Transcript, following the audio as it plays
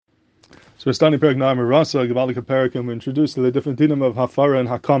So we're starting Perek Na'am Rasa, Gavalik Perikim. We introduced the different dinim of Hafara and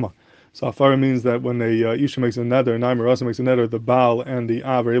Hakama. So Hafara means that when a Isha makes a neder, Na'am Rasa makes a neder, the Baal and the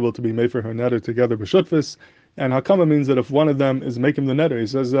Av are able to be made for her neder together b'shutfis. And Hakama means that if one of them is making the neder, he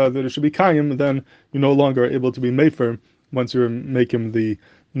says that it should be Kayim, then you no longer are able to be made for once you're making the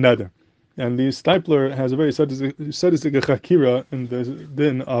neder. And the Stipler has a very sadistic Chakira in the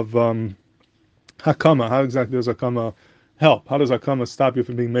din of Hakama. How exactly does Hakama help? How does Akama stop you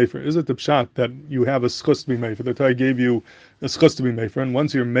from being made for? Is it the pshat that you have a schus to be made for? The Torah gave you a schus to be made for, and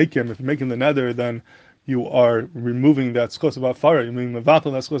once you're making, if you're making the neder, then you are removing that schus of afara. You mean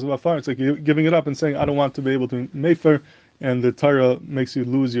mevatel that schus of afara. It's like you're giving it up and saying, I don't want to be able to be made for, and the Torah makes you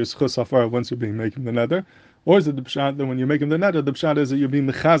lose your schus afara once you're being making the neder. Or is it the pshat that when you're making the neder, the pshat is that you're being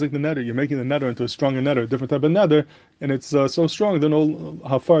mechazik the neder, you're making the neder into a stronger neder, a different type of neder, and it's so strong that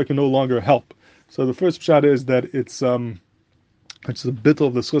hafara can no longer help. So the first pshat is that it's a bittul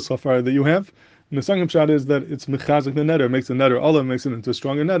of the schus hafara that you have. And the second pshat is that it's mechazik the neder, makes the neder Allah, makes it into a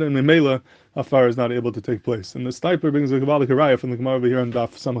stronger neder, and memela hafara is not able to take place. And the Stipler brings a Kabbalah Raya from the Gemara over here in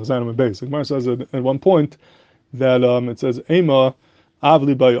Daf Samach Zayin and Beis. The Gemara says at one point that it says Eima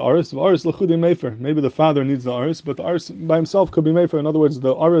avli by Aris l'chudi mefer. Maybe the father needs the Aris, but the Aris by himself could be made for. In other words,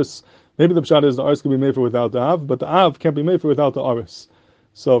 the Aris, maybe the pshat is the Aris could be made for without the Av, but the Av can't be made for without the Aris.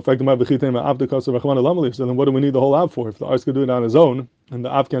 So, in fact, then what do we need the whole Av for? If the Aris could do it on his own, and the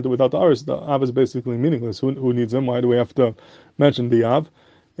Av can't do it without the Aris, the Av is basically meaningless. Who needs him? Why do we have to mention the Av?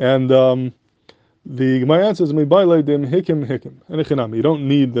 And the Gemara answers, you don't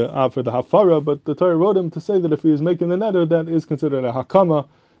need the Av for the Hafara, but the Torah wrote him to say that if he is making the neder, that is considered a Hakama,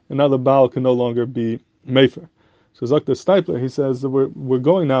 and now the Baal can no longer be Mefer. So Dr. Stipler, he says that we're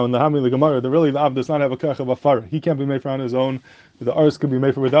going now in the Hamli the Gemara that really the Av does not have a kach of Hafara. He can't be made for on his own. The Aris could be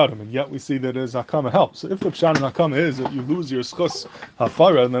made for without him, and yet we see that his Hakama helps. So if the pshat in Hakama is that you lose your schus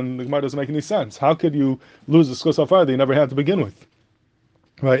Hafara, then the Gemara doesn't make any sense. How could you lose the schus Hafara that you never had to begin with?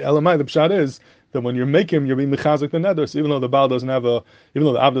 Right? Elamai, the pshat is that when you're making, you're being mechazik the neder. So even though the Av doesn't have a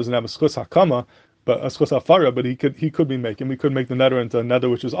schus Hakama, but a schus Hafara, but he could be making. We could make the neder into a neder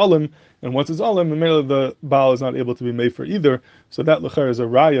which is alim, and once it's alim, the Baal is not able to be made for either. So that l'cher is a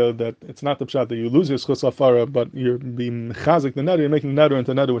raya that it's not the pshat that you lose your schus Hafara, but you're being mechazik the neder. You're making the neder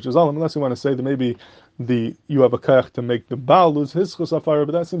into a neder which is alim. Unless you want to say that maybe you have a kach to make the Baal lose his schus Hafara,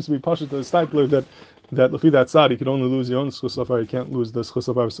 but that seems to be pashut to the Stipler that lefi that side, you can only lose your own schus Hafara. You can't lose the schus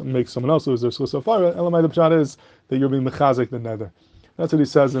Hafara, make someone else lose their schus Hafara. Elamai, the pshat is that you're being mechazik the neder. That's what he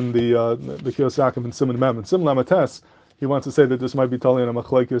says in the Kiyosakim and Simon Mem. And Simon Lamates, he wants to say that this might be totally in a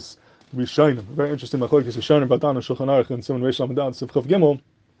machlekes rishonim. Very interesting machlekes rishonim, Batan and Shulchan Aruch and Simon Reish Lamed Sivchav Gimel.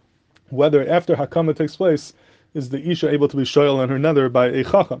 Whether after Hakama takes place, is the Isha able to be shoyal on her nether by a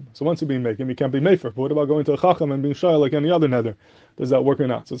chacham? So once you're being making, you can't be mefer. But what about going to a chacham and being shoyal like any other nether? Does that work or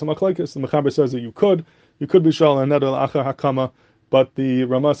not? So it's a machlekes. The Mechaber says that you could be shoyal on nether l'achar Hakama, but the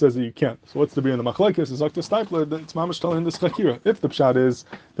Rama says that you can't. So what's the be in the machlekes? Is Dr. Stipler that it's mamash telling this chakira. If the pshat is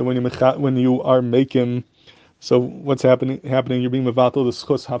that when you are making, so what's happening? You're being mevatel the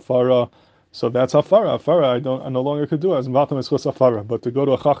schus hafara. So that's hafara. Hafara I no longer could do as mevatel the schus hafara. But to go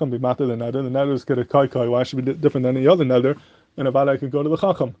to a chacham be matter the neder is get a kai. Why should it be different than any other neder? And about I could go to the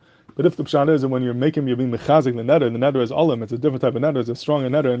chacham. But if the pshat is that when you're making, you're being mechazik the neder is alim. It's a different type of neder. It's a stronger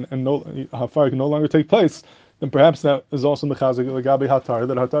neder, and hafara can no longer take place. Then perhaps that is also mechazik legabi hatar,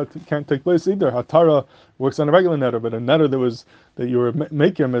 that hatar can't take place either. Hatara works on a regular neder, but a neder that you were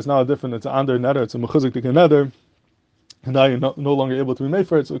making is now different. It's an under neder, it's a mechuzik neder, and now you're no longer able to be made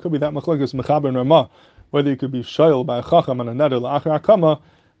for it. So it could be that machlokes mechaber and Rama, whether you could be shoyal by a chacham on a neder la'achar hakama,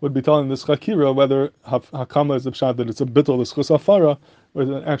 would be telling this chakira whether hakama is the pshat that it's a bittul the schus hafara, or is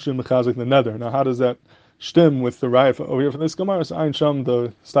it actually mechazik the neder. Now how does that stem with the raya over here for this Gemara? So Ein Sham,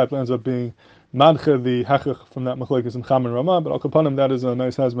 the Stipler ends up being Madche, the hechach from that machlekes in Cham and Ramah, but al kapanim that is a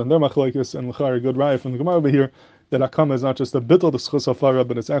nice husband. Their machlekes and l'char a good raya from the Gemara over here that Akama is not just a bittul the schus hafara,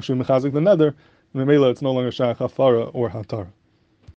 but it's actually mechazik the neder. And the Mela, it's no longer shayach hafara or hatara.